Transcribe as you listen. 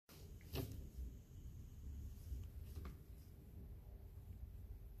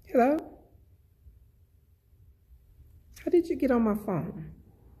Hello? How did you get on my phone?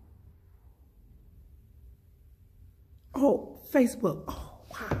 Oh, Facebook. Oh,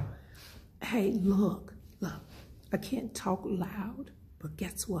 wow. Hey, look. I can't talk loud, but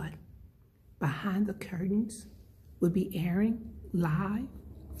guess what? Behind the Curtains will be airing live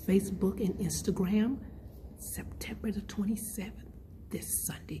Facebook and Instagram September the 27th, this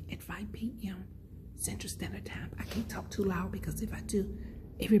Sunday at 5 p.m. Central Standard Time. I can't talk too loud because if I do,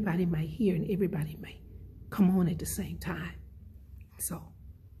 everybody might hear and everybody may come on at the same time. So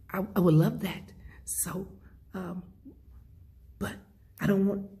I would love that. So, but I don't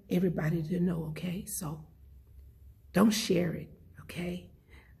want everybody to know, okay? So don't share it, okay?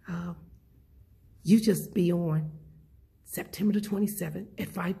 You just be on September the 27th at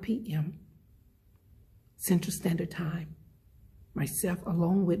 5 p.m. Central Standard Time. Myself,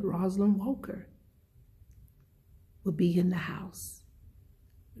 along with Rosalind Walker, will be in the house.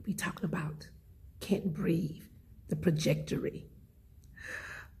 We'll be talking about Can't Breathe, the Projectory.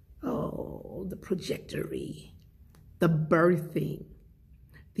 Oh, the Projectory, the birthing,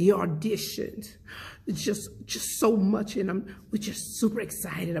 the auditions, just so much, and we're just super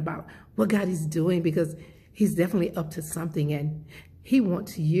excited about what God is doing because He's definitely up to something, and He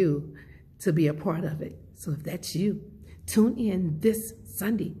wants you to be a part of it. So if that's you, tune in this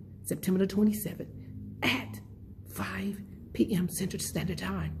Sunday, September the 27th at 5 p.m. Central Standard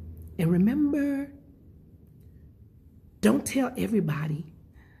Time. And remember, don't tell everybody.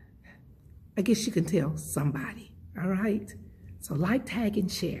 I guess you can tell somebody, all right? So like, tag,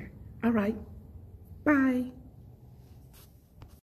 and share. All right, bye.